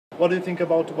What do you think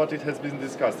about what it has been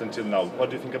discussed until now? What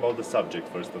do you think about the subject,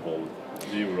 first of all,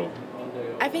 the euro?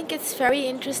 I think it's very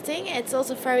interesting. It's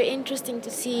also very interesting to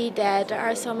see that there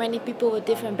are so many people with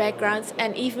different backgrounds,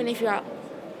 and even if you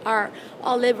are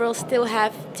all liberals, still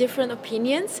have different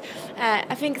opinions.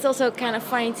 I think it's also kind of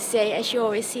funny to say, as you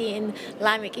always see in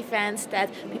Islamic events, that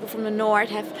people from the north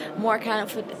have more kind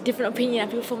of a different opinion than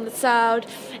people from the south,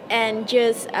 and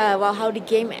just well, how the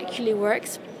game actually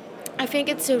works. I think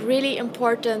it's a really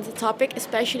important topic,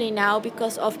 especially now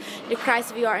because of the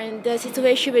crisis we are in, the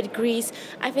situation with Greece.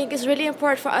 I think it's really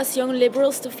important for us young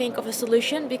liberals to think of a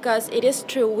solution, because it is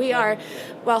true, we are,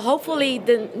 well, hopefully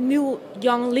the new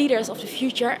young leaders of the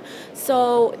future.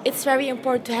 So it's very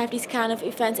important to have these kind of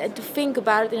events and to think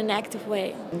about it in an active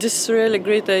way. This is a really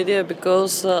great idea,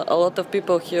 because a lot of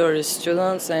people here are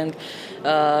students, and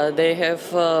they have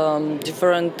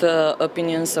different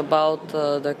opinions about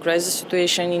the crisis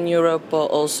situation in Europe,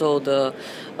 also the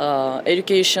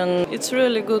education. It's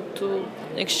really good to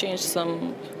exchange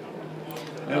some.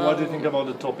 And what do you think about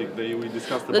the topic that we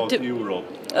discussed about Europe?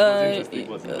 It was interesting,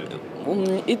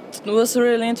 wasn't it? It was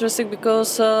really interesting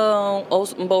because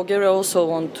Bulgaria also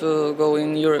want to go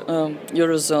in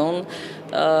Eurozone.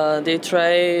 They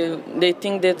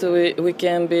think that we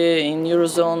can be in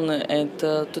Eurozone at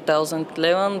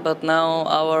 2011, but now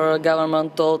our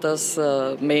government told us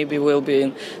maybe we'll be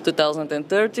in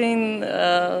 2013.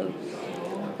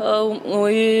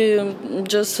 We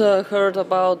just heard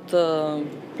about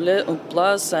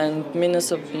plus and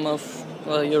minus of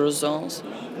Eurozones.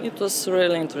 It was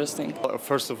really interesting.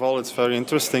 First of all, it's very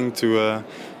interesting to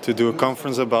do a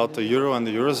conference about the Euro and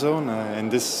the Eurozone. In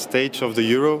this stage of the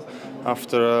Euro,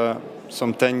 after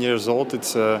some 10 years old,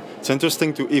 it's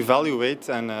interesting to evaluate,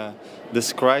 and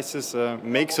this crisis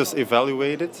makes us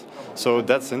evaluate it. So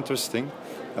that's interesting.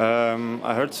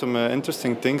 I heard some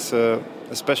interesting things,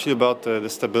 especially about the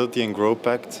Stability and Growth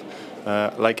Pact.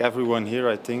 Like everyone here,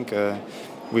 I think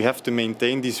we have to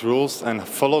maintain these rules and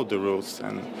follow the rules.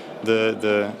 And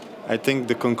I think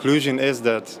the conclusion is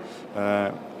that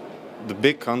the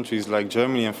big countries like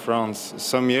Germany and France,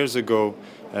 some years ago,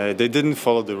 they didn't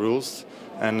follow the rules,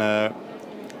 and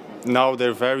now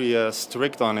they're very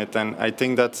strict on it. And I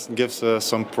think that gives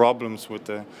some problems with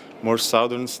the more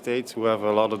southern states who have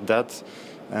a lot of debt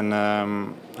and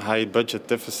high budget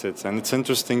deficits. And it's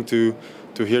interesting to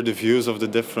hear the views of the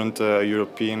different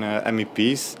European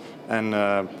MEPs and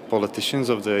politicians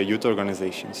of the youth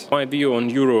organizations. My view on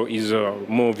Euro is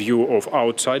more view of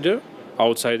outsider,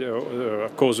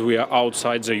 because we are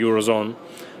outside the Eurozone.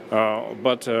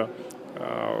 But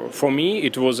for me,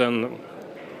 it was an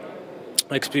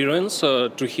experience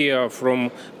to hear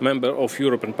from member of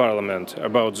European Parliament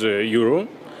about the Euro.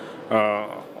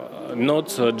 Not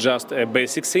just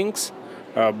basic things,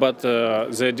 but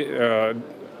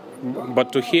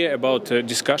to hear about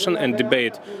discussion and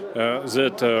debate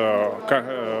that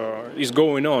is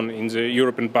going on in the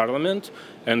European Parliament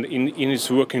and in its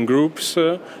working groups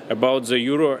about the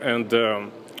Euro and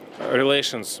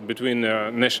relations between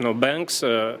national banks,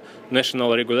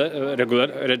 national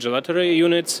regulatory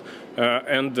units,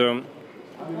 and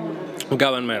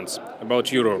governments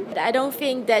about Euro. I don't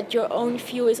think that your own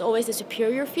view is always the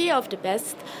superior view of the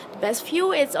best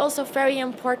view. It's also very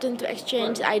important to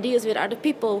exchange ideas with other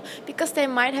people, because they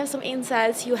might have some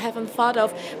insights you haven't thought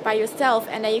of by yourself,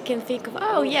 and then you can think of,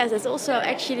 oh yes, that's also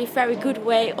actually a very good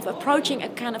way of approaching a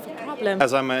kind of a problem.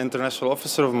 As I'm an international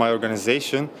officer of my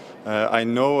organization, I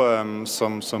know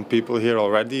some people here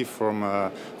already from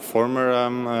former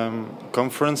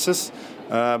conferences.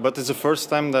 But it's the first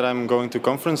time that I'm going to a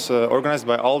conference organized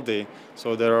by ALDE.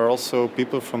 So there are also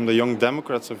people from the Young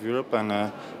Democrats of Europe, and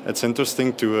it's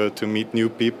interesting to meet new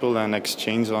people and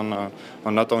exchange on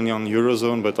not only on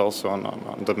Eurozone but also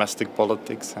on domestic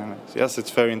politics. And yes,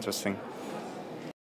 it's very interesting.